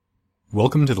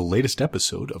Welcome to the latest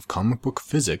episode of Comic Book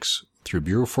Physics through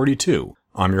Bureau 42.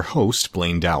 I'm your host,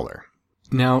 Blaine Dowler.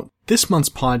 Now, this month's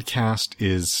podcast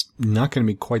is not going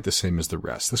to be quite the same as the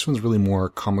rest. This one's really more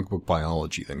comic book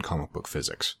biology than comic book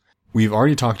physics. We've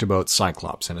already talked about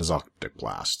Cyclops and his optic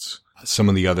blasts. Some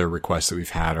of the other requests that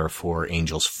we've had are for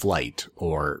Angel's Flight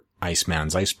or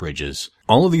Iceman's ice bridges.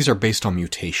 All of these are based on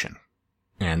mutation,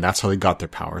 and that's how they got their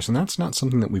powers, and that's not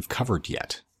something that we've covered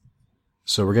yet.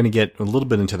 So we're going to get a little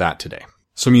bit into that today.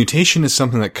 So mutation is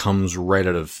something that comes right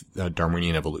out of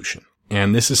Darwinian evolution.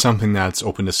 And this is something that's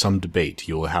open to some debate.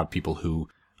 You'll have people who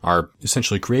are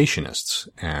essentially creationists,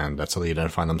 and that's how they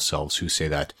identify themselves, who say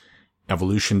that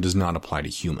evolution does not apply to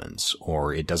humans,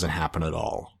 or it doesn't happen at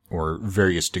all, or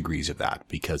various degrees of that,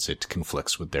 because it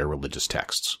conflicts with their religious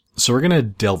texts. So we're going to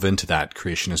delve into that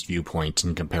creationist viewpoint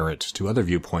and compare it to other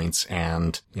viewpoints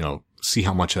and, see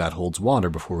how much of that holds water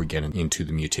before we get into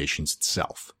the mutations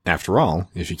itself. After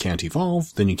all, if you can't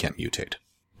evolve, then you can't mutate.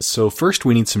 So first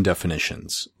we need some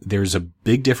definitions. There's a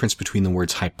big difference between the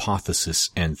words hypothesis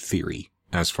and theory,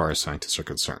 as far as scientists are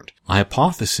concerned. A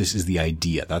hypothesis is the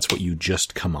idea. That's what you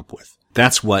just come up with.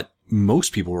 That's what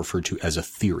most people refer to as a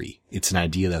theory. It's an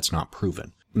idea that's not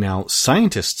proven. Now,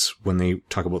 scientists, when they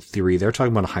talk about theory, they're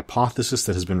talking about a hypothesis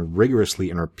that has been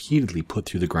rigorously and repeatedly put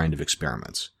through the grind of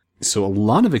experiments. So a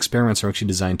lot of experiments are actually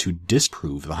designed to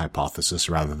disprove the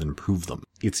hypothesis rather than prove them.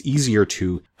 It's easier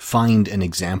to find an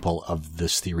example of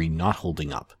this theory not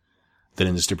holding up than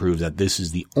it is to prove that this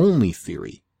is the only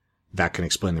theory that can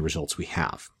explain the results we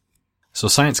have. So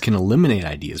science can eliminate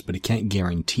ideas, but it can't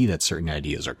guarantee that certain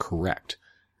ideas are correct.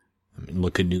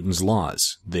 Look at Newton's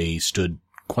laws. They stood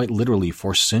quite literally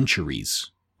for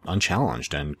centuries,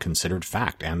 unchallenged and considered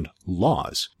fact and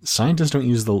laws. Scientists don't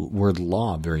use the word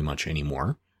law very much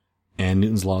anymore. And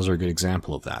Newton's laws are a good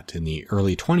example of that. In the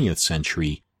early 20th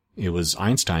century, it was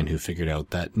Einstein who figured out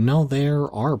that, no,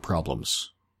 there are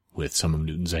problems with some of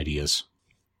Newton's ideas.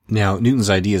 Now, Newton's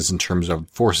ideas in terms of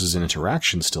forces and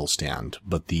interaction still stand,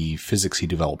 but the physics he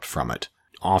developed from it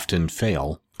often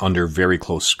fail under very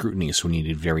close scrutiny, so we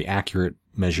needed very accurate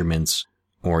measurements,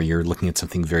 or you're looking at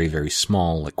something very, very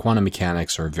small, like quantum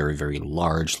mechanics, or very, very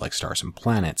large, like stars and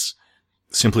planets.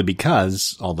 Simply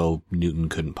because, although Newton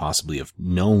couldn't possibly have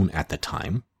known at the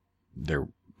time, their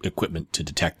equipment to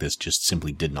detect this just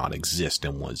simply did not exist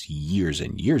and was years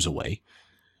and years away,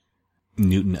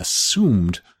 Newton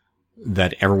assumed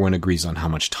that everyone agrees on how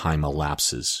much time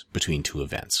elapses between two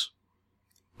events.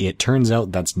 It turns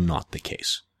out that's not the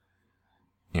case.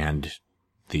 And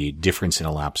the difference in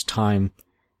elapsed time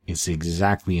is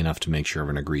exactly enough to make sure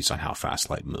everyone agrees on how fast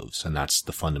light moves, and that's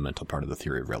the fundamental part of the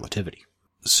theory of relativity.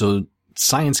 So,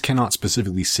 science cannot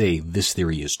specifically say this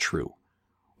theory is true.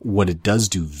 What it does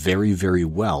do very, very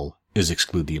well is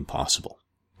exclude the impossible.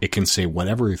 It can say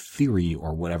whatever theory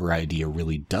or whatever idea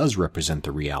really does represent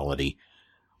the reality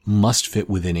must fit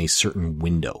within a certain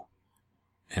window.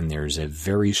 And there's a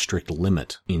very strict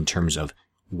limit in terms of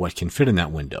what can fit in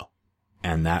that window.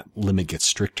 And that limit gets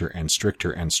stricter and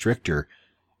stricter and stricter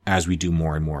as we do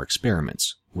more and more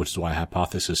experiments, which is why a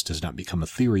hypothesis does not become a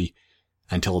theory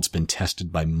until it's been tested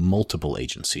by multiple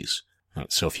agencies.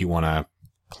 So if you want to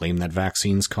claim that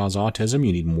vaccines cause autism,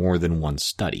 you need more than one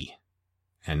study.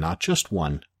 And not just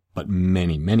one, but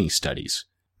many, many studies.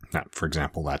 Now, for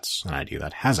example, that's an idea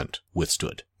that hasn't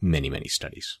withstood many, many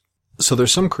studies. So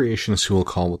there's some creationists who will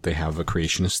call what they have a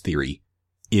creationist theory.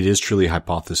 It is truly a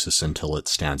hypothesis until it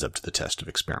stands up to the test of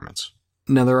experiments.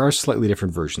 Now, there are slightly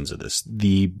different versions of this.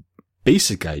 The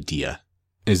basic idea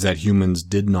is that humans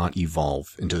did not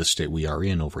evolve into the state we are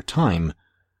in over time,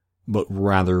 but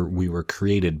rather we were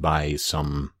created by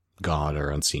some god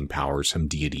or unseen power, some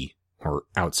deity or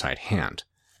outside hand.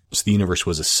 So the universe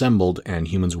was assembled and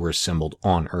humans were assembled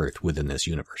on Earth within this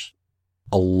universe.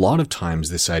 A lot of times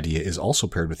this idea is also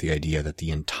paired with the idea that the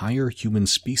entire human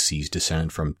species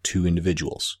descended from two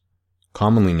individuals,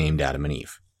 commonly named Adam and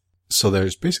Eve. So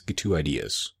there's basically two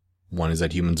ideas. One is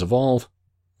that humans evolve,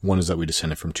 one is that we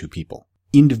descended from two people.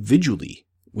 Individually,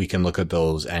 we can look at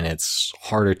those and it's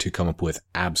harder to come up with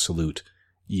absolute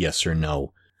yes or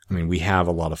no. We have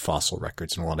a lot of fossil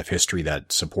records and a lot of history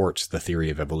that supports the theory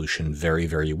of evolution very,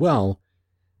 very well.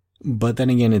 But then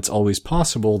again, it's always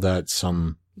possible that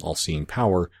some all-seeing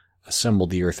power assembled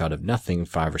the Earth out of nothing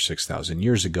 5,000 or 6,000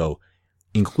 years ago,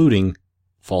 including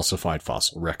falsified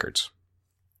fossil records.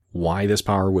 Why this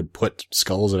power would put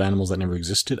skulls of animals that never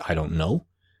existed, I don't know.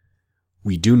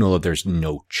 We do know that there's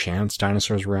no chance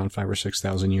dinosaurs were around 5,000 or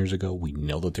 6,000 years ago. We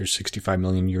know that there's 65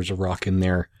 million years of rock in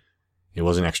there. It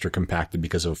wasn't extra compacted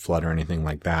because of a flood or anything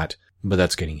like that, but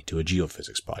that's getting into a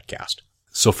geophysics podcast.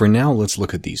 So for now, let's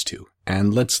look at these two,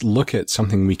 and let's look at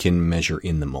something we can measure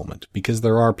in the moment, because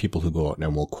there are people who go out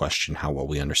and will question how well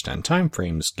we understand time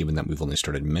frames, given that we've only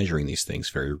started measuring these things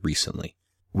very recently.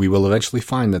 We will eventually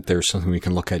find that there's something we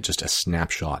can look at, just a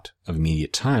snapshot of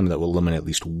immediate time, that will eliminate at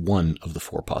least one of the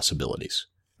 4 possibilities.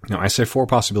 Now, I say 4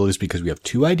 possibilities because we have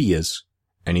 2 ideas,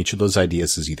 and each of those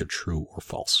ideas is either true or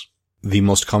false. The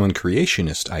most common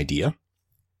creationist idea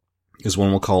is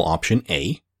one we'll call option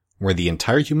A, where the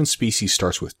entire human species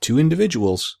starts with 2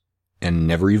 individuals and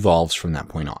never evolves from that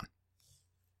point on.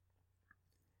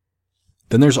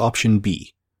 Then there's option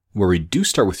B, where we do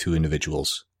start with 2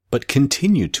 individuals, but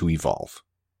continue to evolve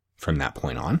from that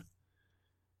point on.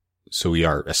 So we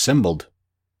are assembled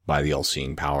by the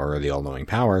all-seeing power or the all-knowing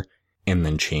power, and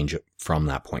then change it from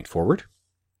that point forward.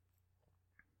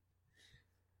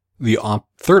 The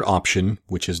third option,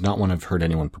 which is not one I've heard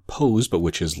anyone propose, but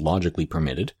which is logically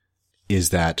permitted,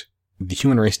 is that the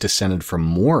human race descended from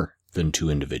more than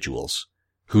 2 individuals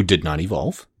who did not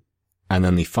evolve. And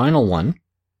then the final one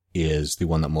is the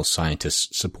one that most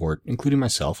scientists support, including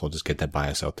myself. I'll just get that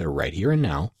bias out there right here and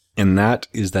now. And that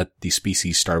is that the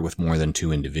species started with more than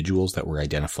 2 individuals that were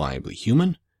identifiably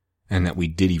human, and that we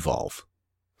did evolve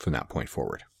from that point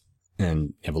forward.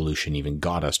 And evolution even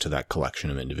got us to that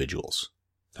collection of individuals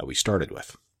that we started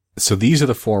with. So these are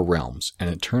the 4 realms, and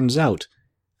it turns out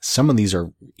some of these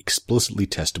are explicitly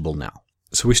testable now.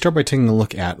 So we start by taking a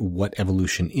look at what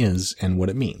evolution is and what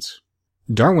it means.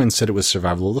 Darwin said it was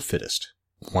survival of the fittest.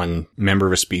 One member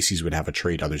of a species would have a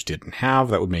trait others didn't have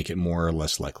that would make it more or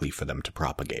less likely for them to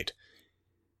propagate.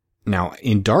 Now,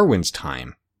 in Darwin's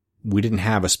time, we didn't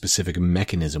have a specific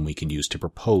mechanism we could use to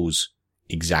propose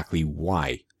exactly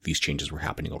why these changes were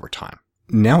happening over time.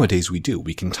 Nowadays we do.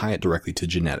 We can tie it directly to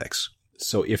genetics.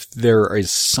 So if there is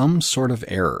some sort of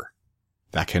error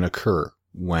that can occur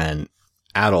when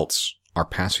adults are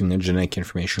passing their genetic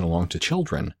information along to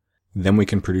children, then we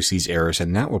can produce these errors,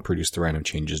 and that will produce the random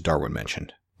changes Darwin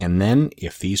mentioned. And then,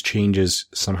 if these changes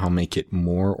somehow make it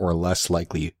more or less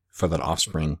likely for that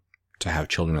offspring to have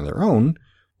children of their own,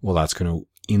 well, that's going to,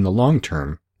 in the long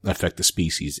term, affect the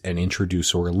species and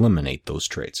introduce or eliminate those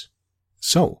traits.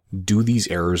 So, do these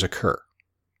errors occur?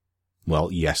 Well,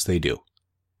 yes, they do.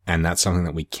 And that's something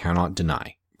that we cannot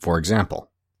deny. For example,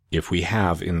 if we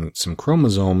have in some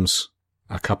chromosomes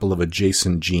a couple of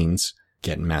adjacent genes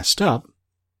get messed up,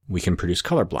 we can produce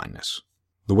color blindness.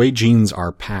 The way genes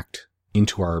are packed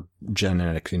into our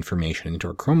genetic information, into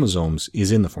our chromosomes,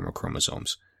 is in the form of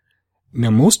chromosomes.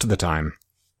 Now, most of the time,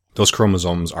 those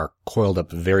chromosomes are coiled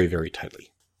up very, very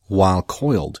tightly. While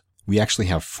coiled, we actually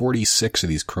have 46 of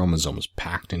these chromosomes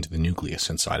packed into the nucleus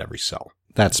inside every cell.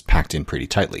 That's packed in pretty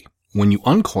tightly. When you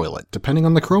uncoil it, depending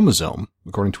on the chromosome,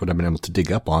 according to what I've been able to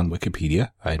dig up on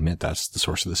Wikipedia, I admit that's the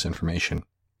source of this information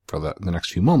for the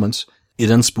next few moments, it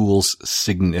unspools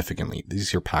significantly.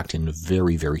 These are packed in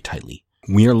very, very tightly.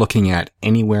 We are looking at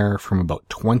anywhere from about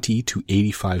 20 to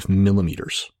 85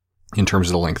 millimeters in terms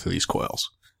of the length of these coils.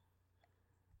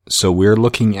 So we're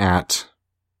looking at,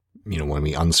 when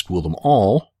we unspool them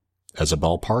all, as a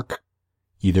ballpark,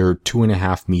 either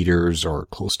 2.5 meters or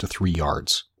close to 3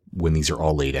 yards when these are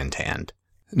all laid end to end.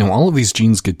 Now, all of these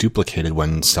genes get duplicated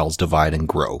when cells divide and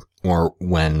grow, or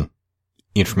when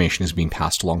information is being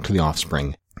passed along to the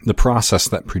offspring. The process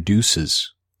that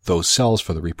produces those cells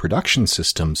for the reproduction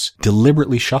systems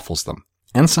deliberately shuffles them.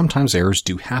 And sometimes errors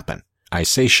do happen. I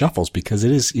say shuffles because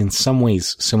it is in some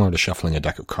ways similar to shuffling a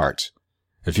deck of cards.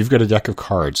 If you've got a deck of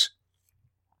cards,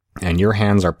 and your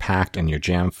hands are packed and you're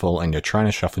jam full and you're trying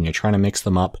to shuffle and you're trying to mix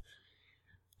them up,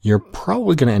 you're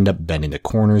probably going to end up bending the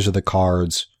corners of the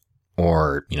cards,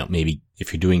 or, maybe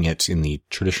if you're doing it in the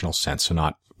traditional sense, so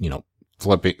not,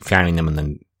 fanning them and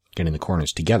then getting the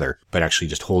corners together, but actually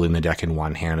just holding the deck in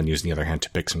one hand and using the other hand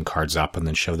to pick some cards up and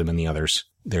then shove them in the others.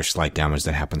 There's slight damage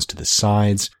that happens to the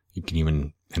sides. You can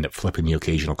even end up flipping the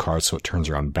occasional card so it turns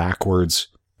around backwards.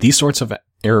 These sorts of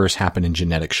errors happen in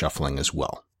genetic shuffling as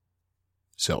well.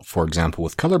 So, for example,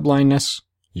 with color blindness,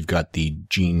 you've got the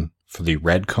gene for the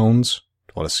red cones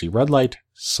to let us see red light,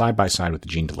 side by side with the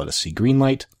gene to let us see green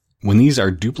light. When these are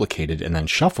duplicated and then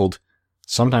shuffled,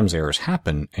 sometimes errors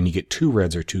happen and you get 2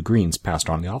 reds or 2 greens passed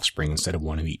on to the offspring instead of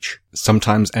 1 of each.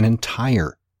 Sometimes an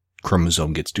entire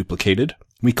chromosome gets duplicated.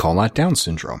 We call that Down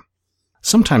syndrome.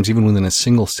 Sometimes even within a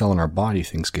single cell in our body,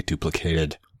 things get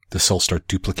duplicated. The cells start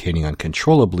duplicating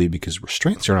uncontrollably because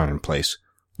restraints are not in place.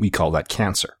 We call that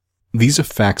cancer. These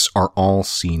effects are all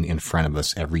seen in front of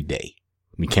us every day.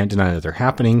 We can't deny that they're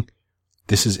happening.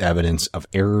 This is evidence of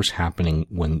errors happening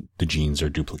when the genes are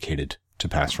duplicated to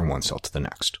pass from one cell to the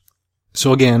next.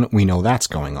 So again, we know that's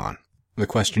going on. The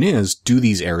question is, do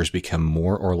these errors become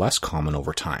more or less common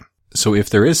over time? So if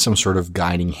there is some sort of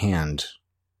guiding hand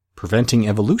preventing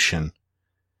evolution,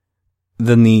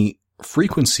 then the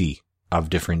frequency of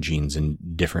different genes and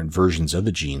different versions of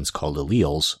the genes called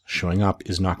alleles showing up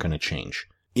is not going to change.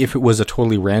 If it was a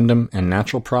totally random and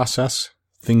natural process,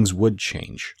 things would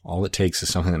change. All it takes is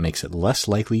something that makes it less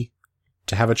likely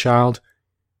to have a child.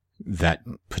 That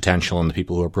potential and the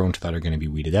people who are prone to that are going to be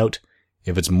weeded out.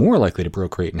 If it's more likely to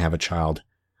procreate and have a child,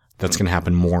 that's going to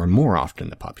happen more and more often in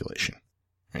the population.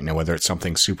 Right now, whether it's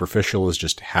something superficial as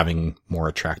just having more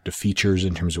attractive features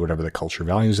in terms of whatever the culture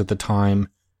values at the time,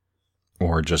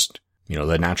 or just,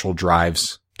 the natural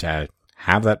drives to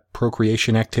have that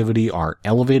procreation activity are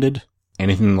elevated,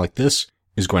 anything like this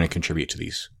is going to contribute to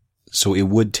these. So it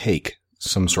would take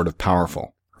some sort of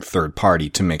powerful third party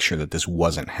to make sure that this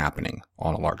wasn't happening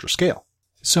on a larger scale.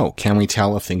 So, can we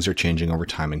tell if things are changing over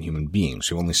time in human beings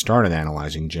who only started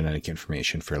analyzing genetic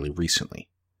information fairly recently?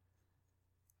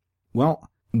 Well,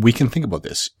 we can think about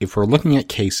this. If we're looking at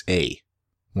case A,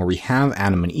 where we have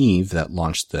Adam and Eve that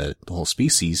launched the whole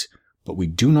species, but we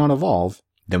do not evolve,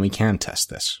 then we can test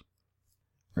this.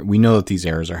 We know that these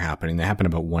errors are happening. They happen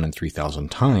about 1 in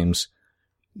 3,000 times,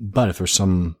 but if there's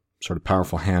some sort of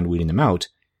powerful hand weeding them out,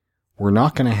 we're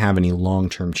not going to have any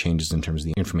long-term changes in terms of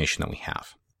the information that we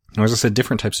have. Now, as I said,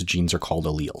 different types of genes are called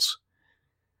alleles.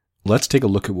 Let's take a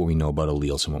look at what we know about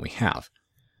alleles and what we have.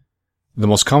 The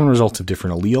most common result of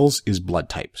different alleles is blood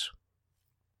types.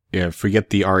 Forget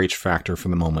the Rh factor for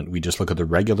the moment. We just look at the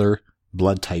regular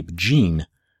blood type gene.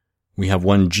 We have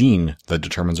one gene that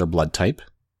determines our blood type.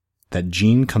 That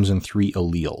gene comes in 3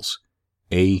 alleles,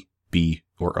 A, B,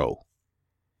 or O.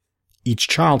 Each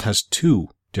child has 2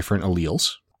 different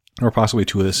alleles, or possibly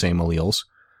 2 of the same alleles,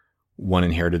 one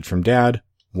inherited from dad,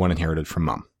 one inherited from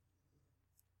mom.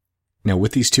 Now,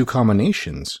 with these 2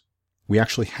 combinations, we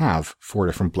actually have 4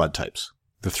 different blood types.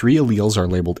 The 3 alleles are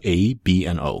labeled A, B,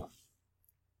 and O.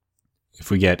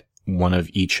 If we get one of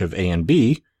each of A and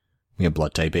B, we have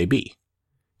blood type AB.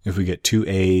 If we get 2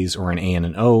 A's or an A and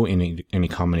an O in any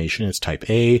combination, it's type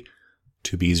A,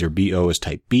 2 B's or BO is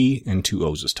type B, and 2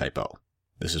 O's is type O.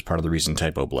 This is part of the reason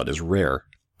type O blood is rare.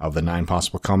 Of the 9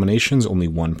 possible combinations, only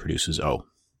 1 produces O.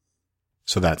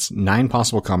 So that's 9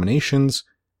 possible combinations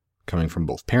coming from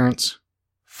both parents,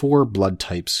 4 blood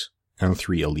types, and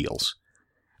 3 alleles.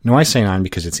 Now I say 9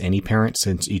 because it's any parent,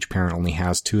 since each parent only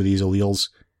has 2 of these alleles.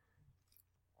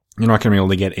 You're not going to be able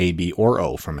to get A, B, or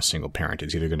O from a single parent.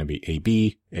 It's either going to be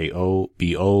AB, AO,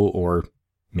 BO, or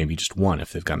maybe just 1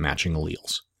 if they've got matching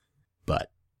alleles. But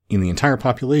in the entire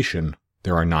population,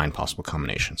 there are 9 possible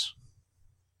combinations.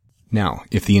 Now,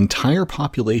 if the entire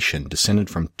population descended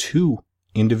from 2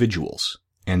 individuals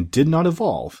and did not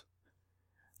evolve,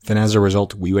 then as a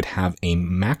result, we would have a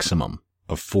maximum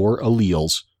of 4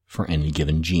 alleles for any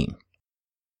given gene.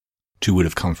 2 would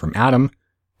have come from Adam,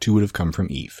 2 would have come from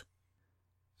Eve.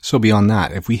 So beyond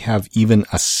that, if we have even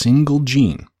a single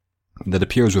gene that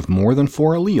appears with more than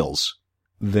 4 alleles,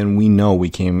 then we know we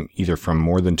came either from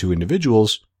more than 2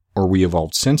 individuals, or we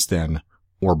evolved since then,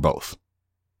 or both.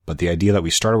 But the idea that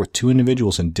we started with 2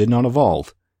 individuals and did not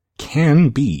evolve can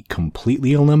be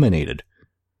completely eliminated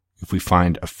if we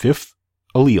find a 5th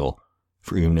allele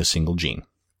for even a single gene.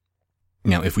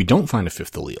 Now, if we don't find a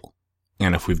 5th allele,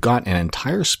 and if we've got an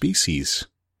entire species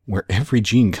where every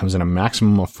gene comes in a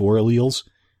maximum of 4 alleles,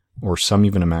 or some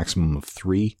even a maximum of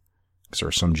 3, because there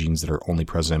are some genes that are only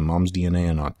present in mom's DNA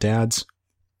and not dad's,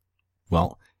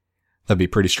 well, that'd be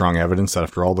pretty strong evidence that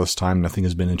after all this time nothing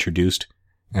has been introduced,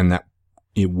 and that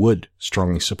it would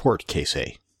strongly support case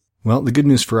A. Well, the good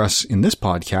news for us in this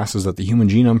podcast is that the Human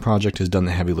Genome Project has done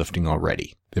the heavy lifting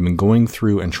already. They've been going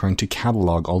through and trying to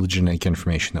catalog all the genetic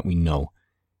information that we know,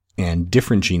 and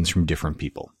different genes from different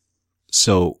people.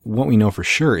 So what we know for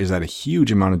sure is that a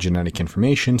huge amount of genetic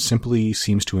information simply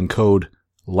seems to encode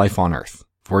life on Earth.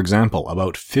 For example,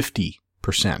 about 50%,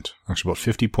 actually about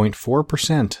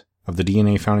 50.4% of the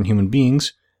DNA found in human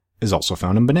beings is also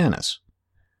found in bananas.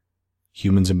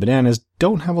 Humans and bananas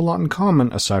don't have a lot in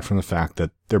common aside from the fact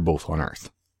that they're both on Earth.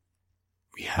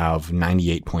 We have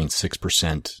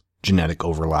 98.6% genetic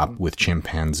overlap with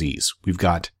chimpanzees. We've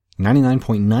got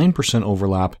 99.9%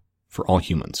 overlap for all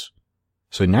humans.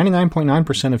 So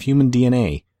 99.9% of human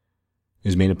DNA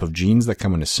is made up of genes that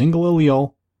come in a single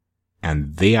allele,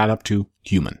 and they add up to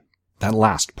human. That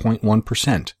last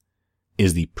 0.1%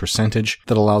 is the percentage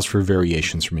that allows for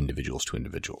variations from individuals to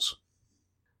individuals.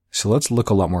 So let's look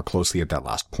a lot more closely at that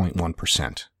last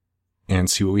 0.1% and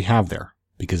see what we have there,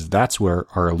 because that's where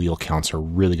our allele counts are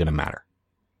really going to matter.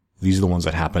 These are the ones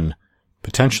that happen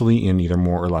potentially in either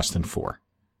more or less than 4.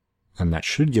 And that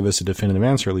should give us a definitive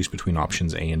answer, at least between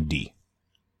options A and D.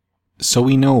 So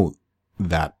we know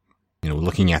that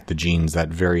Looking at the genes that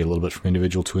vary a little bit from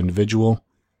individual to individual,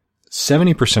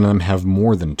 70% of them have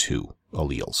more than 2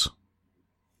 alleles.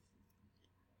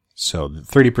 So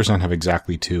 30% have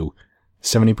exactly 2,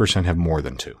 70% have more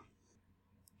than 2.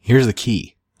 Here's the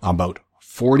key. About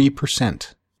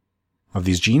 40% of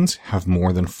these genes have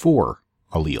more than 4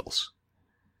 alleles.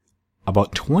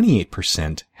 About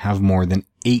 28% have more than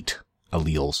 8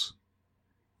 alleles.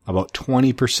 About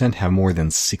 20% have more than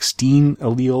 16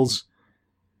 alleles.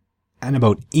 And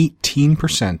about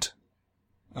 18%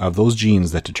 of those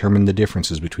genes that determine the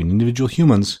differences between individual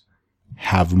humans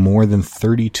have more than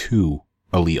 32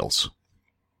 alleles.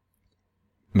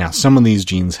 Now, some of these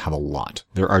genes have a lot.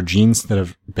 There are genes that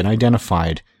have been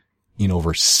identified in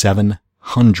over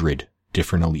 700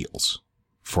 different alleles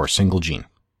for a single gene.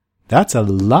 That's a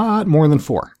lot more than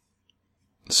 4.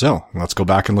 So, let's go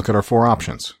back and look at our 4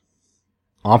 options.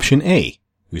 Option A,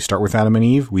 we start with Adam and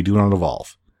Eve, we do not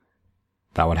evolve.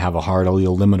 That would have a hard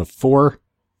allele limit of 4.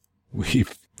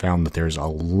 We've found that there's a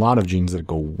lot of genes that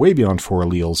go way beyond 4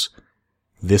 alleles.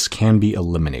 This can be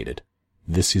eliminated.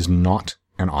 This is not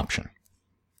an option.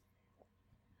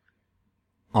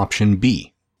 Option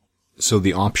B. So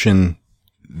the option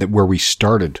where we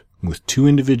started with 2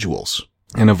 individuals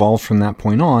and evolved from that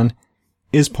point on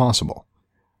is possible.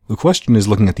 The question is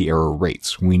looking at the error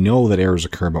rates. We know that errors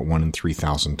occur about 1 in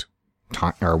 3,000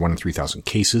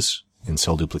 cases in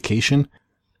cell duplication.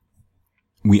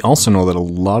 We also know that a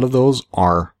lot of those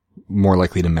are more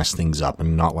likely to mess things up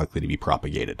and not likely to be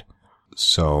propagated.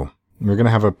 So we're going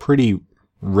to have a pretty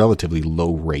relatively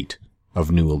low rate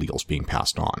of new alleles being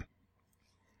passed on.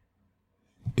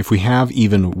 If we have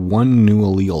even 1 new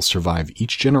allele survive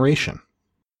each generation,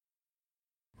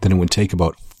 then it would take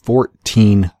about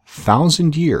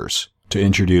 14,000 years to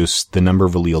introduce the number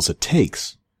of alleles it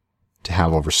takes to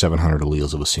have over 700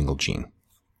 alleles of a single gene.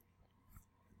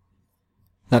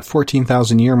 That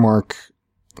 14,000 year mark,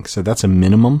 like I said, that's a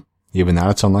minimum. Even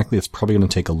that, it's unlikely. It's probably going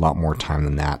to take a lot more time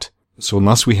than that. So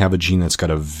unless we have a gene that's got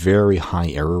a very high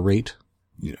error rate,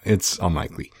 it's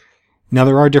unlikely. Now,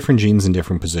 there are different genes in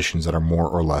different positions that are more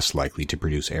or less likely to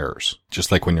produce errors.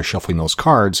 Just like when you're shuffling those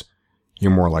cards, you're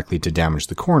more likely to damage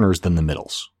the corners than the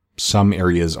middles. Some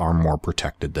areas are more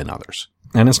protected than others.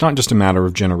 And it's not just a matter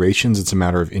of generations, it's a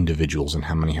matter of individuals and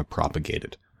how many have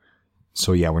propagated.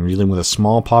 So yeah, when you're dealing with a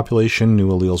small population, new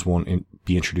alleles won't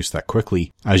be introduced that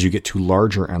quickly. As you get to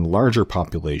larger and larger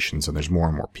populations and there's more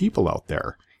and more people out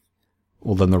there,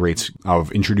 well, then the rates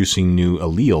of introducing new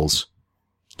alleles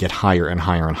get higher and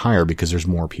higher and higher because there's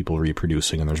more people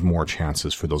reproducing and there's more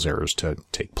chances for those errors to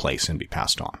take place and be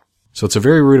passed on. So it's a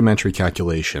very rudimentary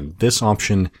calculation. This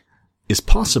option is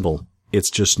possible. It's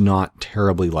just not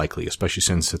terribly likely, especially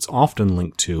since it's often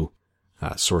linked to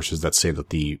sources that say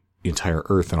that the entire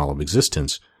Earth and all of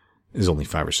existence is only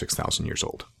 5,000 or 6,000 years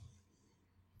old.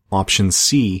 Option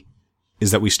C is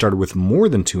that we started with more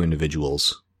than 2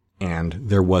 individuals and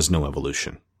there was no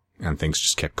evolution and things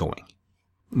just kept going.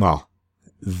 Well,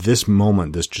 this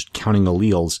just counting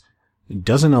alleles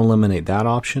doesn't eliminate that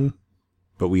option,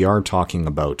 but we are talking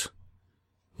about,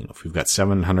 if we've got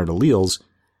 700 alleles,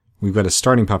 we've got a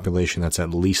starting population that's at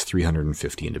least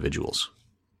 350 individuals.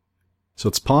 So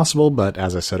it's possible, but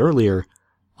as I said earlier,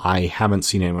 I haven't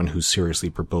seen anyone who's seriously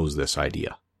proposed this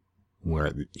idea,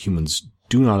 where humans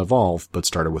do not evolve, but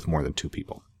started with more than 2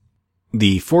 people.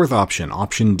 The 4th option,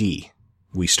 option D,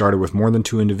 we started with more than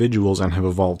 2 individuals and have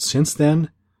evolved since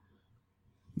then.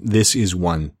 This is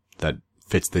one that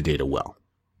fits the data well.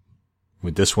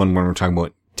 With this one, when we're talking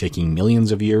about taking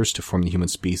millions of years to form the human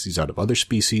species out of other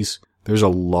species, there's a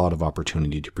lot of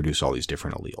opportunity to produce all these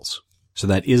different alleles. So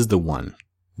that is the one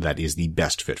that is the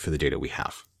best fit for the data we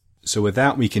have. So with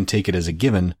that, we can take it as a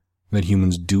given that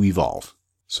humans do evolve.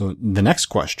 So the next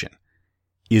question,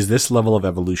 is this level of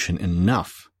evolution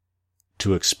enough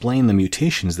to explain the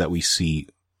mutations that we see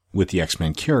with the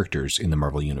X-Men characters in the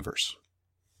Marvel Universe?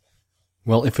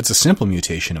 Well, if it's a simple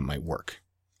mutation, it might work.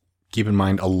 Keep in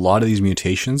mind, a lot of these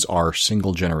mutations are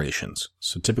single generations.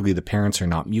 So typically the parents are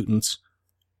not mutants,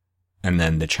 and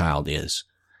then the child is.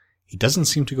 It doesn't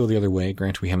seem to go the other way.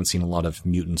 Granted, we haven't seen a lot of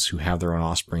mutants who have their own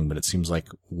offspring, but it seems like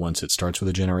once it starts with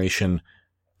a generation,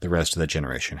 the rest of the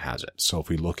generation has it. So if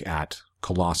we look at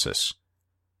Colossus,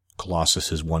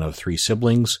 Colossus is one of 3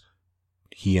 siblings.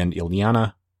 He and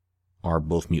Illyana are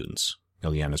both mutants.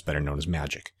 Illyana is better known as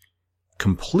Magic.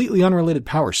 Completely unrelated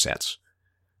power sets,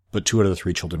 but 2 out of the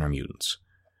 3 children are mutants.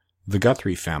 The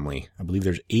Guthrie family, I believe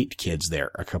there's 8 kids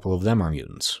there. A couple of them are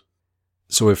mutants.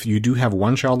 So if you do have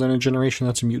one child in a generation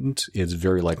that's a mutant, it's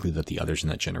very likely that the others in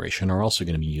that generation are also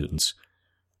going to be mutants,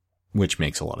 which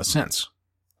makes a lot of sense.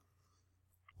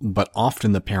 But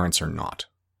often the parents are not.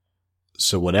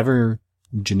 So whatever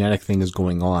genetic thing is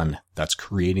going on that's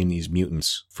creating these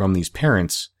mutants from these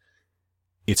parents,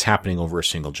 it's happening over a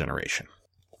single generation.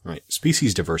 Right?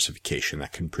 Species diversification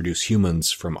that can produce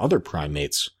humans from other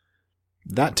primates,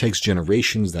 that takes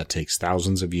generations, that takes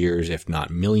thousands of years, if not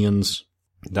millions.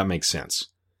 That makes sense.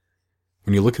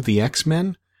 When you look at the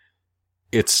X-Men,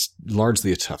 it's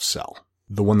largely a tough sell.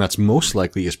 The one that's most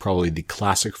likely is probably the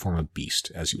classic form of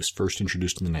Beast, as he was first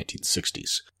introduced in the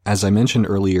 1960s. As I mentioned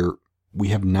earlier, we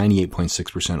have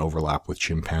 98.6% overlap with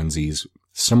chimpanzees,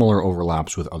 similar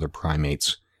overlaps with other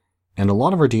primates, and a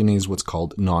lot of our DNA is what's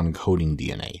called non-coding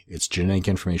DNA. It's genetic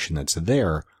information that's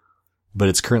there, but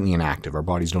it's currently inactive. Our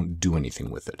bodies don't do anything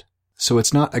with it. So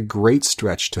it's not a great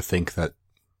stretch to think that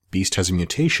Beast has a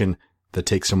mutation that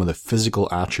takes some of the physical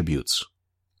attributes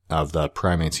of the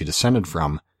primates he descended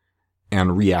from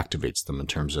and reactivates them in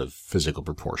terms of physical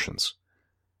proportions.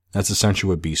 That's essentially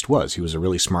what Beast was. He was a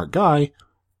really smart guy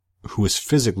who was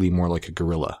physically more like a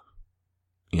gorilla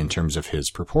in terms of his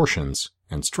proportions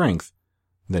and strength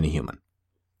than a human.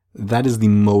 That is the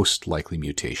most likely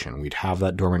mutation. We'd have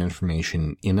that dormant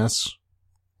information in us,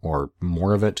 or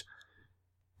more of it,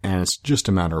 and it's just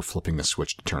a matter of flipping the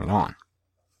switch to turn it on.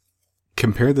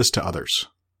 Compare this to others.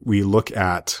 We look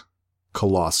at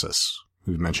Colossus,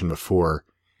 who we've mentioned before.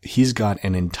 He's got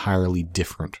an entirely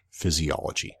different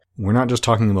physiology. We're not just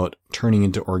talking about turning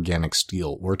into organic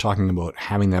steel. We're talking about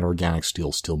having that organic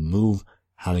steel still move,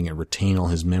 having it retain all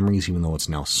his memories even though it's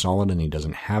now solid and he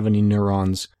doesn't have any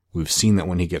neurons. We've seen that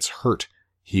when he gets hurt,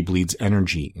 he bleeds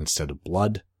energy instead of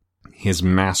blood. His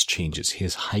mass changes,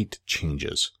 his height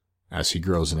changes as he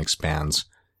grows and expands.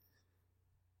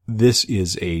 This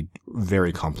is a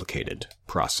very complicated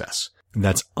process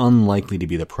that's unlikely to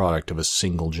be the product of a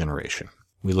single generation.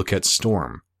 We look at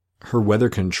Storm. Her weather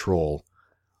control,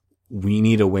 we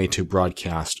need a way to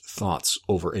broadcast thoughts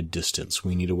over a distance.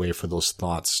 We need a way for those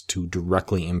thoughts to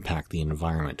directly impact the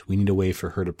environment. We need a way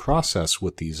for her to process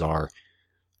what these are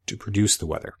to produce the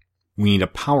weather. We need a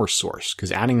power source,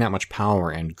 because adding that much power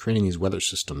and creating these weather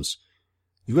systems,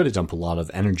 you've got to dump a lot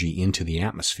of energy into the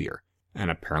atmosphere,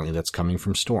 and apparently that's coming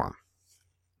from Storm.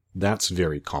 That's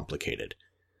very complicated.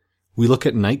 We look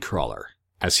at Nightcrawler.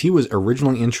 As he was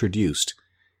originally introduced,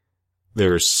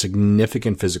 there's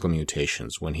significant physical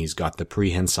mutations when he's got the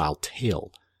prehensile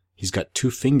tail. He's got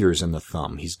 2 fingers in the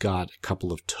thumb. He's got a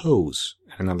couple of toes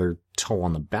and another toe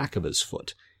on the back of his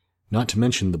foot. Not to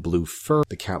mention the blue fur,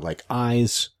 the cat-like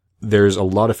eyes. There's a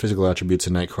lot of physical attributes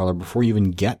in Nightcrawler before you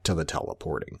even get to the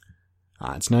teleporting.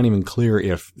 It's not even clear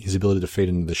if his ability to fade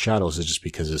into the shadows is just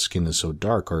because his skin is so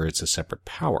dark or it's a separate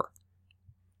power.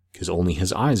 Because only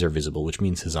his eyes are visible, which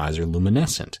means his eyes are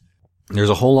luminescent. There's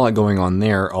a whole lot going on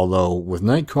there, although with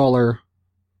Nightcrawler,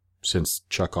 since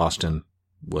Chuck Austen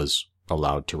was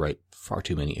allowed to write far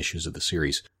too many issues of the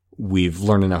series, we've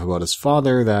learned enough about his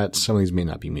father that some of these may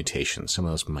not be mutations. Some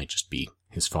of those might just be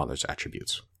his father's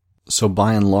attributes. So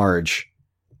by and large,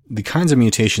 the kinds of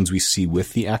mutations we see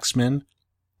with the X-Men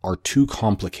are too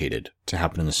complicated to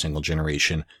happen in a single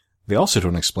generation. They also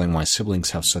don't explain why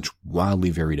siblings have such wildly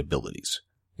varied abilities.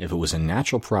 If it was a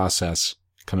natural process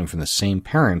coming from the same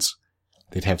parents,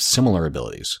 they'd have similar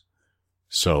abilities.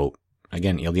 So,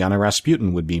 again, Illyana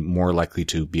Rasputin would be more likely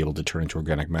to be able to turn into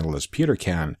organic metal as Peter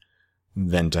can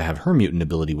than to have her mutant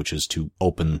ability, which is to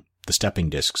open the stepping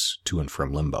discs to and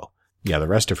from Limbo. Yeah, the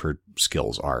rest of her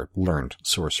skills are learned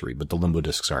sorcery, but the Limbo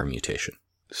discs are a mutation.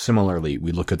 Similarly,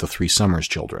 we look at the 3 Summers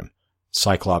children.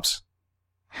 Cyclops,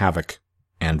 Havoc,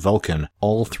 and Vulcan.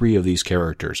 All 3 of these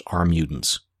characters are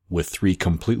mutants with 3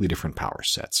 completely different power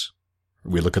sets.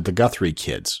 We look at the Guthrie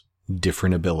kids.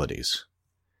 Different abilities.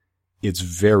 It's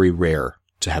very rare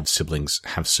to have siblings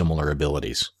have similar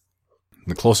abilities.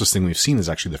 The closest thing we've seen is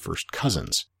actually the first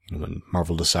cousins. When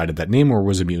Marvel decided that Namor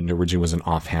was a mutant, originally was an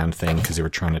offhand thing because they were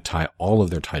trying to tie all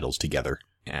of their titles together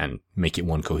and make it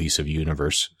one cohesive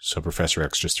universe. So Professor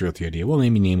X just threw out the idea, well,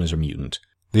 maybe Namor's a mutant.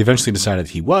 They eventually decided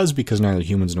he was because neither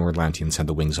humans nor Atlanteans had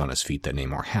the wings on his feet that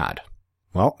Namor had.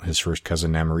 Well, his first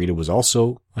cousin Namorita was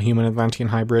also a human Atlantean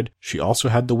hybrid. She also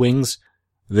had the wings.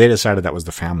 They decided that was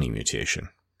the family mutation,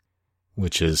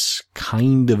 which is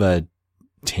kind of a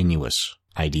tenuous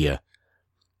idea.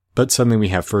 But suddenly we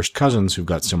have first cousins who've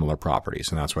got similar properties,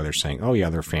 and that's why they're saying, oh yeah,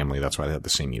 they're family, that's why they have the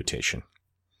same mutation.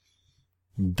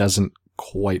 Doesn't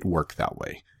quite work that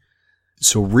way.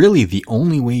 So really the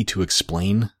only way to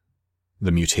explain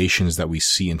the mutations that we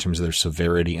see in terms of their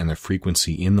severity and their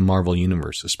frequency in the Marvel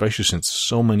Universe, especially since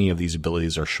so many of these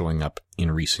abilities are showing up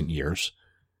in recent years,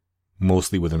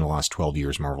 mostly within the last 12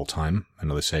 years Marvel time. I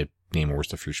know they say Namor was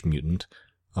the first mutant.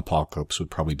 Apocalypse would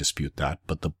probably dispute that,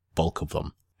 but the bulk of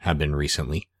them have been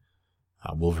recently.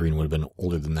 Wolverine would have been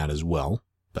older than that as well,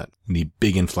 but the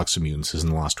big influx of mutants is in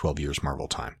the last 12 years Marvel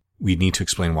time. We need to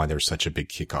explain why there's such a big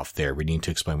kickoff there. We need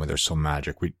to explain why they're so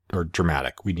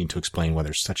dramatic. We need to explain why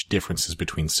there's such differences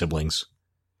between siblings.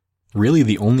 Really,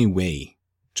 the only way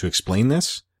to explain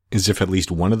this is if at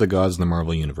least one of the gods in the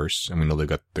Marvel Universe, and we know they've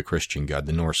got the Christian god,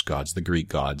 the Norse gods, the Greek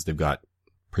gods, they've got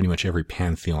pretty much every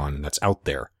pantheon that's out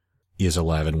there, is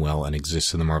alive and well and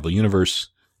exists in the Marvel Universe.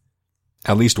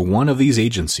 At least one of these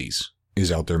agencies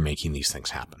is out there making these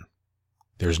things happen.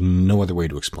 There's no other way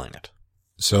to explain it.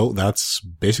 So that's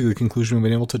basically the conclusion we've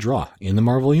been able to draw. In the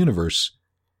Marvel Universe,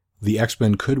 the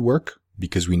X-Men could work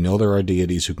because we know there are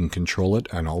deities who can control it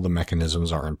and all the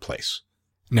mechanisms are in place.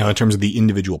 Now, in terms of the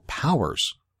individual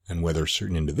powers and whether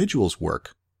certain individuals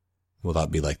work, will that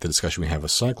be like the discussion we have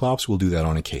with Cyclops? We'll do that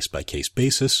on a case-by-case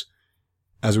basis.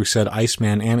 As we said,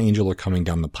 Iceman and Angel are coming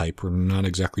down the pipe. We're not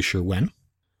exactly sure when.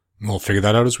 We'll figure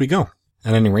that out as we go.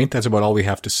 At any rate, that's about all we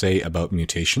have to say about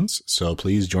mutations, so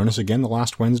please join us again the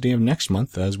last Wednesday of next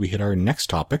month as we hit our next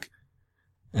topic.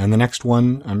 And the next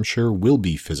one, I'm sure, will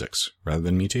be physics, rather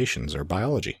than mutations or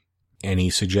biology. Any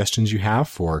suggestions you have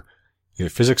for either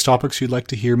physics topics you'd like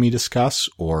to hear me discuss,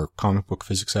 or comic book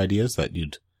physics ideas that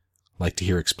you'd like to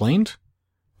hear explained,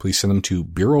 please send them to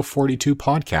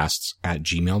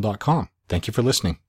Bureau42podcasts@gmail.com. Thank you for listening.